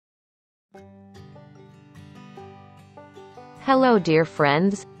Hello dear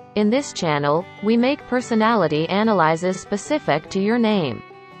friends. In this channel, we make personality analyses specific to your name.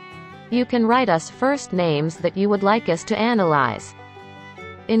 You can write us first names that you would like us to analyze,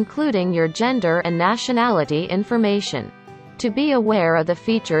 including your gender and nationality information. To be aware of the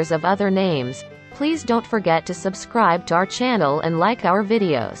features of other names, please don't forget to subscribe to our channel and like our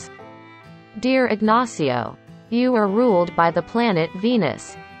videos. Dear Ignacio, you are ruled by the planet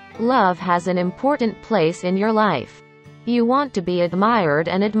Venus. Love has an important place in your life. You want to be admired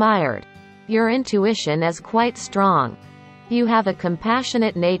and admired. Your intuition is quite strong. You have a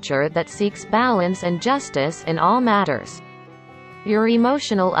compassionate nature that seeks balance and justice in all matters. Your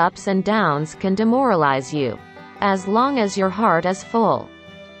emotional ups and downs can demoralize you. As long as your heart is full,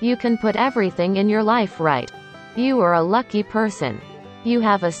 you can put everything in your life right. You are a lucky person. You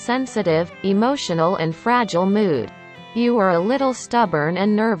have a sensitive, emotional and fragile mood. You are a little stubborn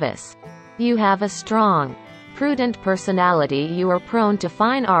and nervous. You have a strong, prudent personality. You are prone to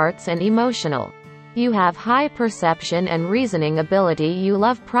fine arts and emotional. You have high perception and reasoning ability. You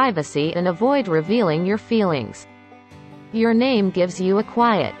love privacy and avoid revealing your feelings. Your name gives you a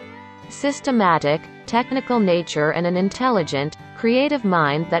quiet, systematic, technical nature and an intelligent, creative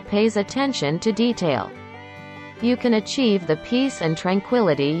mind that pays attention to detail. You can achieve the peace and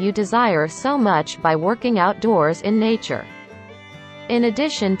tranquility you desire so much by working outdoors in nature. In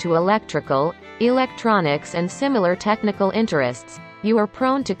addition to electrical, electronics and similar technical interests, you are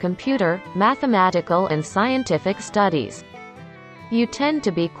prone to computer, mathematical and scientific studies. You tend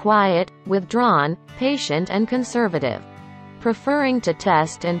to be quiet, withdrawn, patient and conservative, preferring to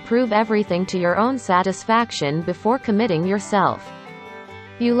test and prove everything to your own satisfaction before committing yourself.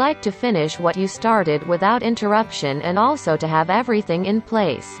 You like to finish what you started without interruption and also to have everything in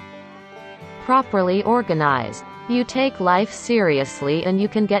place, properly organized. You take life seriously and you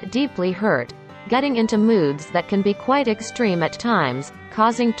can get deeply hurt, getting into moods that can be quite extreme at times,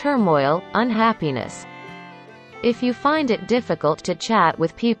 causing turmoil, unhappiness. If you find it difficult to chat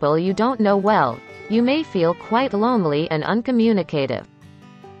with people you don't know well, you may feel quite lonely and uncommunicative.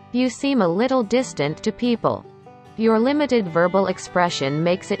 You seem a little distant to people. Your limited verbal expression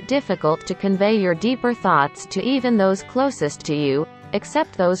makes it difficult to convey your deeper thoughts to even those closest to you,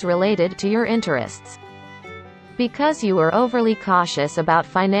 except those related to your interests. Because you are overly cautious about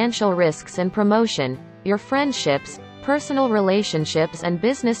financial risks and promotion, your friendships, personal relationships and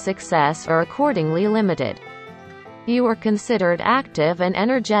business success are accordingly limited. You are considered active and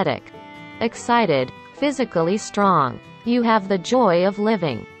energetic, excited, physically strong. You have the joy of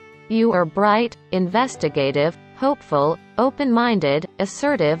living. You are bright, investigative, hopeful, open-minded,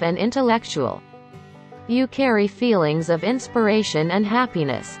 assertive and intellectual. You carry feelings of inspiration and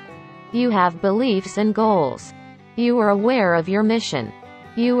happiness. You have beliefs and goals. You are aware of your mission.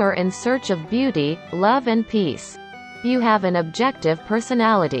 You are in search of beauty, love and peace. You have an objective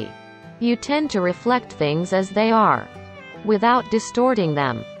personality. You tend to reflect things as they are, without distorting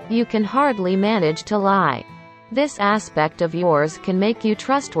them. You can hardly manage to lie. This aspect of yours can make you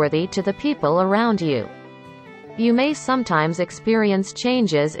trustworthy to the people around you. You may sometimes experience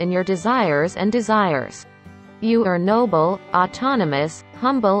changes in your desires and desires. You are noble, autonomous,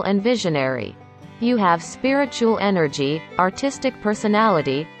 humble and visionary. You have spiritual energy, artistic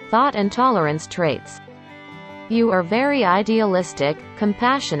personality, thought and tolerance traits. You are very idealistic,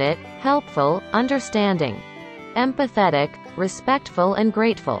 compassionate, helpful, understanding, empathetic, respectful and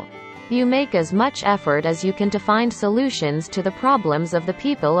grateful. You make as much effort as you can to find solutions to the problems of the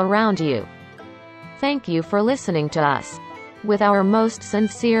people around you. Thank you for listening to us. With our most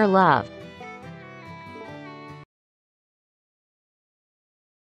sincere love.